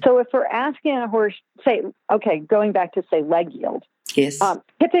 Mm-hmm. So if we're asking a horse, going back to say leg yield. Yes.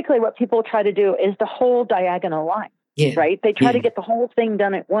 Typically what people try to do is the whole diagonal line, right? They try to get the whole thing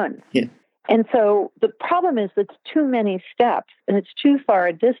done at once. Yeah. And so the problem is it's too many steps and it's too far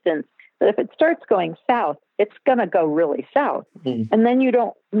a distance that if it starts going south, it's going to go really south. Mm-hmm. And then you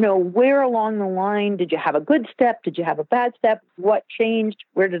don't know where along the line, did you have a good step? Did you have a bad step? What changed?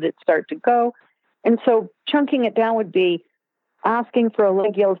 Where did it start to go? And so chunking it down would be asking for a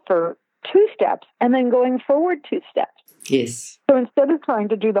leg yield for 2 steps and then going forward 2 steps. Yes. So instead of trying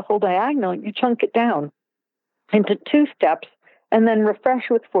to do the whole diagonal, you chunk it down into 2 steps and then refresh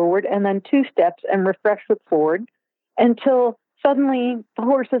with forward and then 2 steps and refresh with forward until suddenly the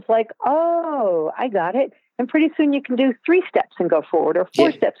horse is like, "Oh, I got it." And pretty soon you can do 3 steps and go forward or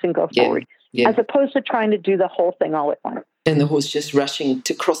 4 steps and go forward, as opposed to trying to do the whole thing all at once. And the horse just rushing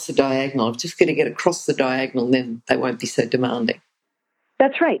to cross the diagonal. I'm just going to get across the diagonal, then they won't be so demanding.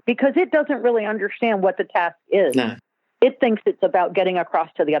 That's right, because it doesn't really understand what the task is. No. It thinks it's about getting across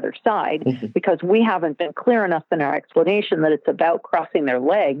to the other side because we haven't been clear enough in our explanation that it's about crossing their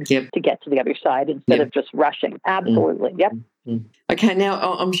legs to get to the other side instead of just rushing. Absolutely. Yep. Okay, now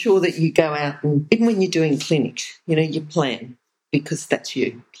I'm sure that you go out and even when you're doing clinics, you plan because that's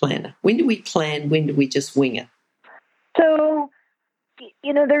you, planner. When do we plan? When do we just wing it? So,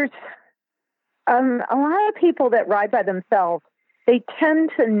 there's a lot of people that ride by themselves. They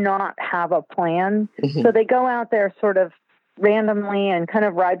tend to not have a plan. So they go out there sort of randomly and kind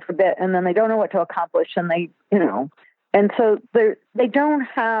of ride for a bit, and then they don't know what to accomplish. And and so they don't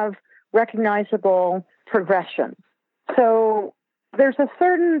have recognizable progression. So there's a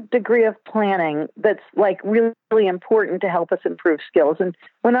certain degree of planning that's like really, really important to help us improve skills. And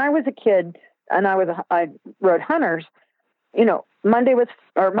when I was a kid and I rode hunters, Monday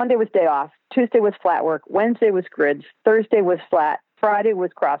was day off. Tuesday was flat work. Wednesday was grids. Thursday was flat. Friday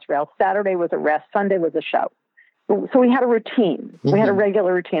was cross rail. Saturday was a rest. Sunday was a show. So we had a routine. We had a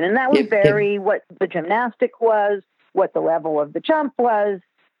regular routine. And that would vary what the gymnastic was, what the level of the jump was,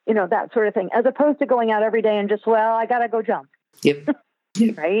 that sort of thing, as opposed to going out every day and just, I got to go jump. Yep.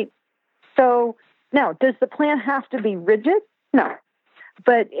 Right? So now, does the plan have to be rigid? No.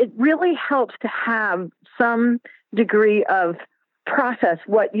 But it really helps to have some degree of process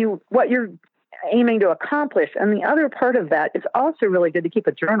what you're aiming to accomplish. And the other part of that is also really good to keep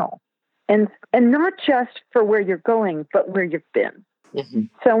a journal. And not just for where you're going, but where you've been.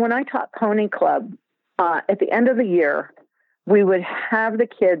 So when I taught Pony Club, at the end of the year, we would have the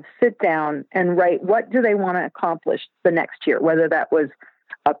kids sit down and write what do they want to accomplish the next year, whether that was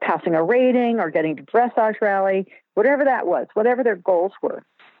passing a rating or getting to dressage rally, whatever that was, whatever their goals were.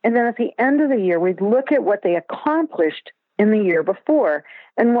 And then at the end of the year, we'd look at what they accomplished in the year before.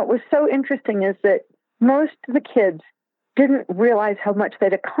 And what was so interesting is that most of the kids didn't realize how much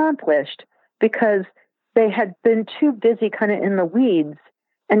they'd accomplished because they had been too busy kind of in the weeds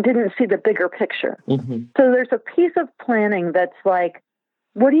and didn't see the bigger picture. So there's a piece of planning that's like,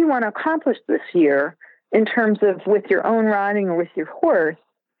 what do you want to accomplish this year in terms of with your own riding or with your horse,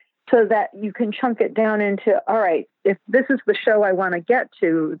 so that you can chunk it down into, all right, if this is the show I want to get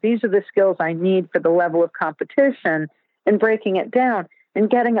to, these are the skills I need for the level of competition, and breaking it down and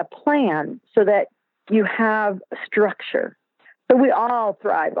getting a plan so that you have structure. So we all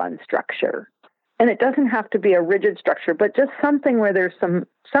thrive on structure. And it doesn't have to be a rigid structure, but just something where there's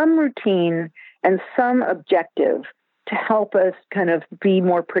some routine and some objective to help us kind of be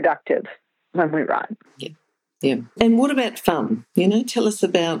more productive when we run. Yeah. And what about fun? Tell us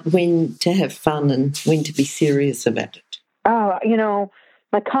about when to have fun and when to be serious about it. Oh,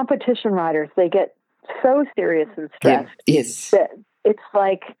 my competition riders, they get so serious and stressed. Yes. That it's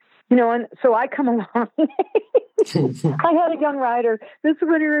like, and so I come along. I had a young rider. This was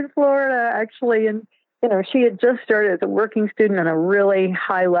when we were in Florida, actually, and she had just started as a working student and a really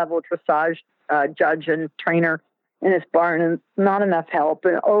high-level dressage judge and trainer in his barn, and not enough help,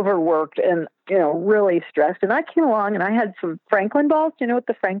 and overworked, and really stressed. And I came along, and I had some Franklin balls. Do you know what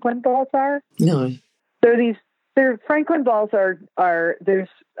the Franklin balls are? No. They're Franklin balls are there's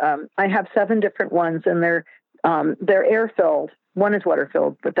I have 7 different ones, and they're air-filled. One is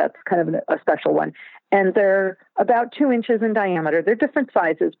water-filled, but that's kind of a special one. And they're about 2 inches in diameter. They're different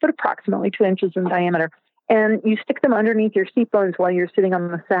sizes, but approximately 2 inches in diameter. And you stick them underneath your seat bones while you're sitting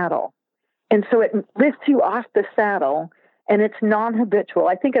on the saddle. And so it lifts you off the saddle, and it's non-habitual.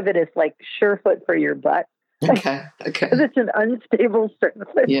 I think of it as like Surefoot for your butt. Okay. Because it's an unstable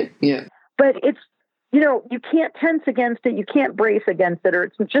surface. Yeah. But it's, you can't tense against it. You can't brace against it, or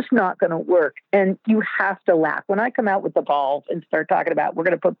it's just not going to work. And you have to laugh. When I come out with the balls and start talking about, we're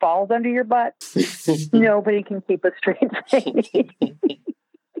going to put balls under your butt, nobody can keep a straight face.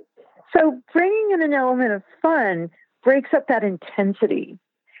 So bringing in an element of fun breaks up that intensity.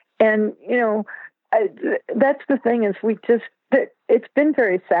 And, that's the thing is it's been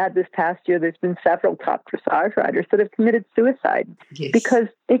very sad this past year. There's been several top dressage riders that have committed suicide because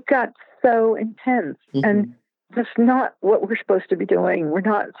it got so intense. And that's not what we're supposed to be doing. We're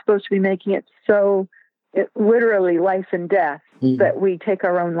not supposed to be making it so literally life and death that we take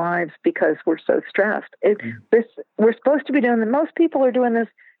our own lives because we're so stressed. We're supposed to be doing most people are doing this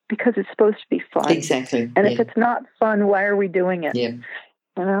because it's supposed to be fun. Exactly. And if it's not fun, why are we doing it? Yeah.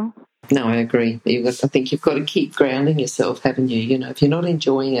 No, I agree. I think you've got to keep grounding yourself, haven't you? If you're not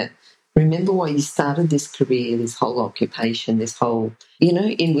enjoying it, remember why you started this career, this whole occupation, this whole,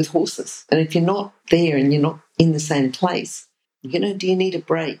 in with horses. And if you're not there and you're not in the same place, do you need a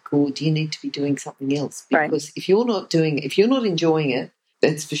break or do you need to be doing something else? Because if you're not enjoying it,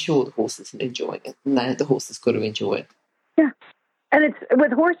 that's for sure the horse isn't enjoying it. No, the horse has got to enjoy it. Yeah. And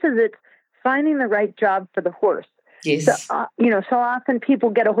with horses, it's finding the right job for the horse. Yes. So, so often people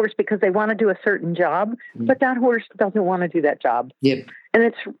get a horse because they want to do a certain job, but that horse doesn't want to do that job. Yep. And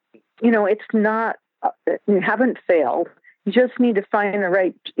it's, it's not, you haven't failed. You just need to find the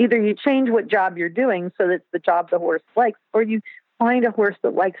right, either you change what job you're doing so that it's the job the horse likes, or you find a horse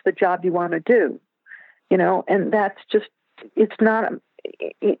that likes the job you want to do, and that's just, it's not,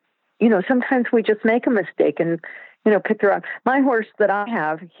 sometimes we just make a mistake and, pick the wrong. My horse that I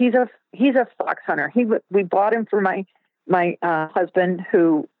have, he's a fox hunter. We bought him for my husband,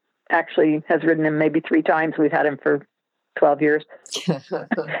 who actually has ridden him maybe 3 times. We've had him for 12 years.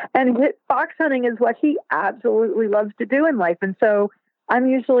 And fox hunting is what he absolutely loves to do in life. And so I'm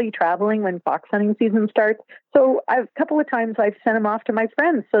usually traveling when fox hunting season starts. So a couple of times I've sent him off to my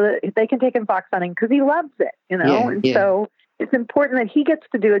friends so that they can take him fox hunting because he loves it, So it's important that he gets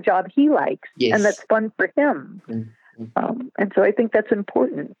to do a job he likes and that's fun for him. Mm-hmm. And so I think that's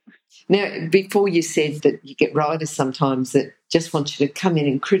important. Now, before you said that you get riders sometimes that just want you to come in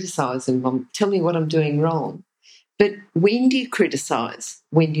and criticise and tell me what I'm doing wrong. But when do you criticise?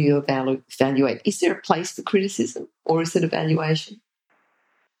 When do you evaluate? Is there a place for criticism or is it evaluation?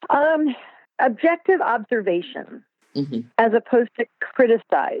 Objective observation as opposed to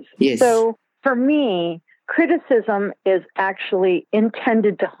criticize. Yes. So for me, criticism is actually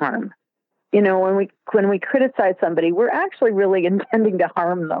intended to harm. When we criticize somebody, we're actually really intending to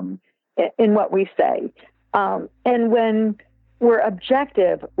harm them in what we say. And when we're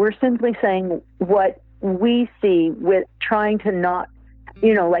objective, we're simply saying what we see with trying to not,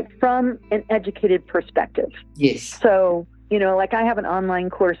 from an educated perspective. Yes. So, I have an online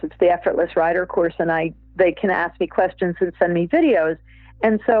course, it's the Effortless Rider course, and they can ask me questions and send me videos.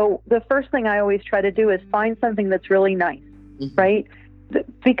 And so the first thing I always try to do is find something that's really nice, right?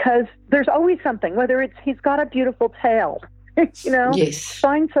 Because there's always something, whether it's he's got a beautiful tail, Yes.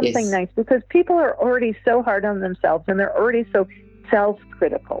 Find something nice, because people are already so hard on themselves and they're already so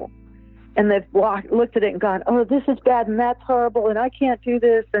self-critical. And they've looked at it and gone, oh, this is bad and that's horrible and I can't do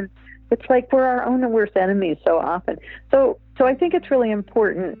this. And it's like we're our own worst enemies so often. So I think it's really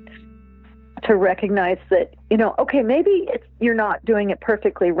important to recognize that, okay, maybe you're not doing it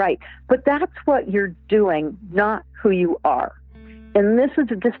perfectly right, but that's what you're doing, not who you are. And this is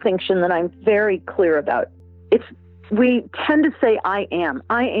a distinction that I'm very clear about. We tend to say, I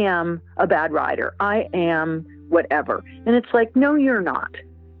am a bad rider. I am whatever. And it's like, no, you're not.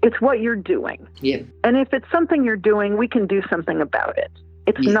 It's what you're doing. Yeah. And if it's something you're doing, we can do something about it.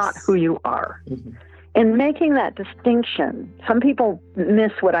 It's not who you are. Mm-hmm. And making that distinction, some people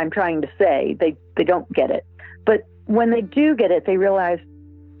miss what I'm trying to say. They don't get it. But when they do get it, they realize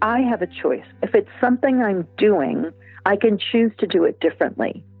I have a choice. If it's something I'm doing, I can choose to do it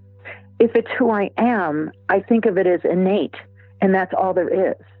differently. If it's who I am, I think of it as innate, and that's all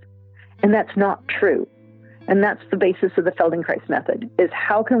there is. And that's not true. And that's the basis of the Feldenkrais method, is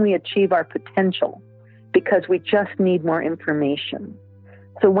how can we achieve our potential? Because we just need more information.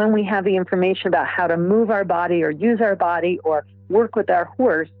 So when we have the information about how to move our body or use our body or work with our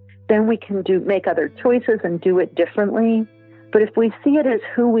horse, then we can make other choices and do it differently. But if we see it as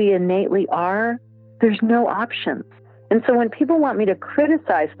who we innately are, there's no options. And so when people want me to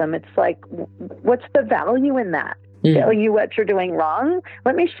criticize them, it's like, what's the value in that? Tell you what you're doing wrong?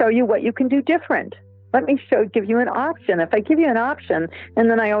 Let me show you what you can do different. Let me give you an option. If I give you an option, and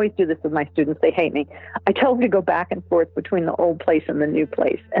then I always do this with my students, they hate me. I tell them to go back and forth between the old place and the new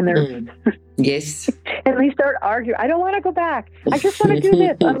place. And they're yes. And they start arguing. I don't want to go back. I just want to do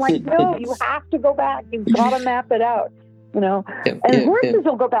this. I'm like, no, you have to go back. You've got to map it out. Horses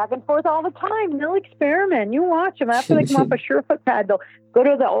will go back and forth all the time. They'll experiment. You watch them. After they come off a surefoot pad, they'll go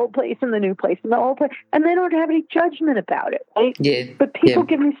to the old place and the new place and the old place, and they don't have any judgment about it. Right? Yeah. But people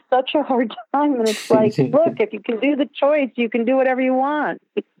give me such a hard time, and it's like, look, if you can do the choice, you can do whatever you want.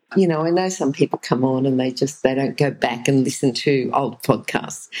 I know some people come on and they don't go back and listen to old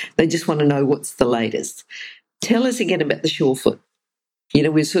podcasts. They just want to know what's the latest. Tell us again about the surefoot.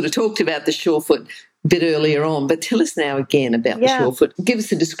 We sort of talked about the surefoot a bit earlier on, but tell us now again about the surefoot. Give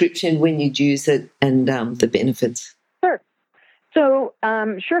us a description when you'd use it and the benefits. Sure. So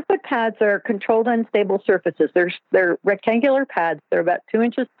surefoot pads are controlled unstable surfaces. They're rectangular pads. They're about 2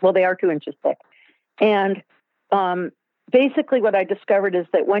 inches. Well, they are 2 inches thick. And basically what I discovered is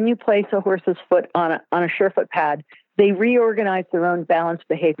that when you place a horse's foot on a surefoot pad, they reorganize their own balance,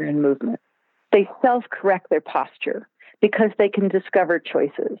 behavior, and movement. They self-correct their posture because they can discover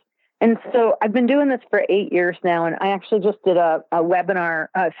choices. And so I've been doing this for 8 years now, and I actually just did a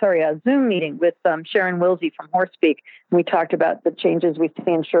Zoom meeting with Sharon Wilsey from HorseSpeak, and we talked about the changes we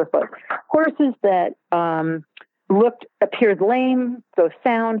see in surefoot. Horses that appeared lame go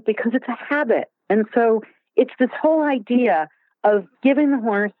sound because it's a habit. And so it's this whole idea of giving the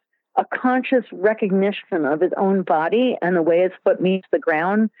horse a conscious recognition of his own body and the way his foot meets the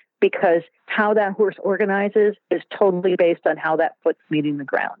ground, because how that horse organizes is totally based on how that foot's meeting the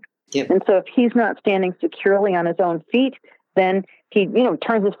ground. Yep. And so if he's not standing securely on his own feet, then he,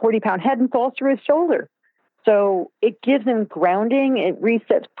 turns his 40-pound head and falls through his shoulder. So it gives him grounding. It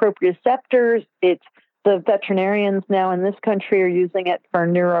resets proprioceptors. It's the veterinarians now in this country are using it for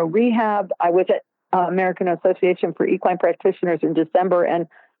neuro rehab. I was at American Association for Equine Practitioners in December and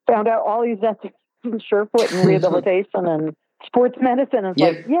found out all these vets in Surefoot and rehabilitation and sports medicine. It's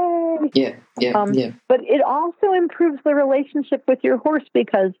like, yay! Yeah. But it also improves the relationship with your horse,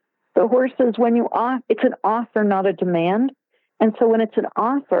 because the horse is, it's an offer, not a demand. And so when it's an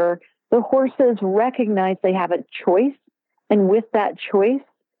offer, the horses recognize they have a choice. And with that choice,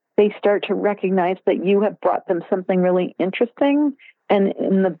 they start to recognize that you have brought them something really interesting. And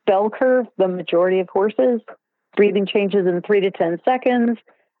in the bell curve, the majority of horses, breathing changes in 3 to 10 seconds,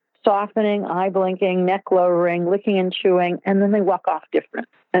 softening, eye blinking, neck lowering, licking and chewing, and then they walk off different.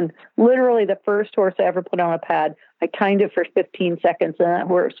 And literally the first horse I ever put on a pad, I timed it for 15 seconds, and that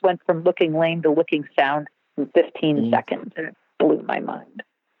horse went from looking lame to looking sound in 15 seconds, and it blew my mind.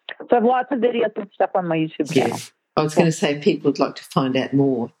 So I have lots of videos and stuff on my YouTube channel. I was going to say, people would like to find out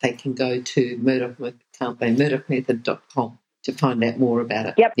more, they can go to Murdoch Method, can't they? MurdochMethod.com to find out more about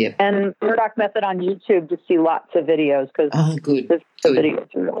it. Yep. And Murdoch Method on YouTube to see lots of videos, because good. The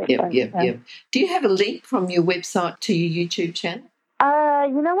videos are really fun. Yep. Do you have a link from your website to your YouTube channel?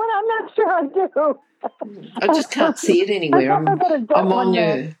 You know what? I'm not sure I do. I just can't see it anywhere. I'm on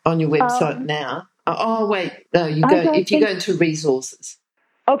your website now. Oh wait, no, you go if you go into resources.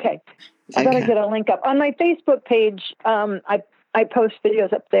 Okay. I better get a link up on my Facebook page. I post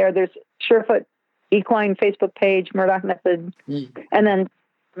videos up there. There's Surefoot Equine Facebook page, Murdoch Method, and then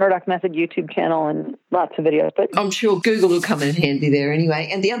Murdoch Method YouTube channel, and lots of videos. But I'm sure Google will come in handy there anyway.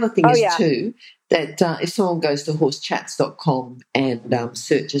 And the other thing is too, that if someone goes to horsechats.com and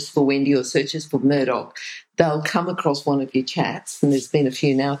searches for Wendy or searches for Murdoch, they'll come across one of your chats, and there's been a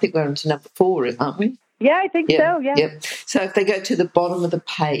few now. I think we're on to number 4, aren't we? Yeah, I think so, yeah. Yep. So if they go to the bottom of the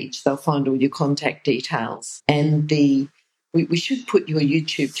page, they'll find all your contact details. And we should put your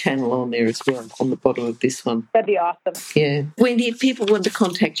YouTube channel on there as well, on the bottom of this one. That'd be awesome. Yeah. Wendy, if people want to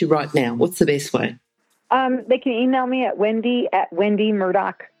contact you right now, what's the best way? They can email me at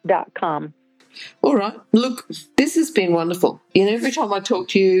wendy@wendymurdoch.com. All right. Look, this has been wonderful. Every time I talk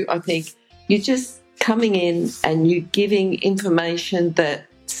to you, I think you're just coming in and you're giving information that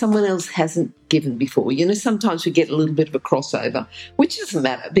someone else hasn't given before. Sometimes we get a little bit of a crossover, which doesn't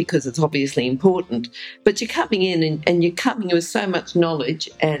matter because it's obviously important, but you're coming in and you're coming with so much knowledge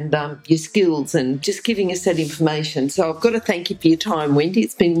and your skills and just giving us that information. So I've got to thank you for your time, Wendy.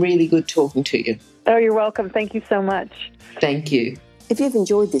 It's been really good talking to you. Oh, you're welcome. Thank you so much. Thank you. If you've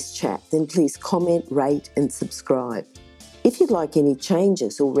enjoyed this chat, then please comment, rate and subscribe. If you'd like any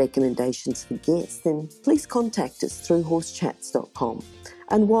changes or recommendations for guests, then please contact us through horsechats.com.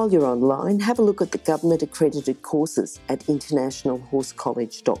 And while you're online, have a look at the government-accredited courses at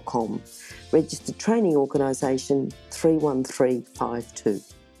internationalhorsecollege.com, registered training organisation 31352.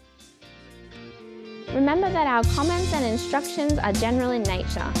 Remember that our comments and instructions are general in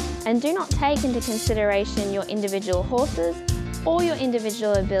nature and do not take into consideration your individual horses or your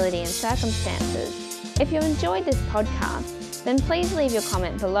individual ability and circumstances. If you enjoyed this podcast, then please leave your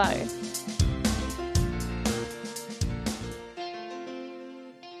comment below.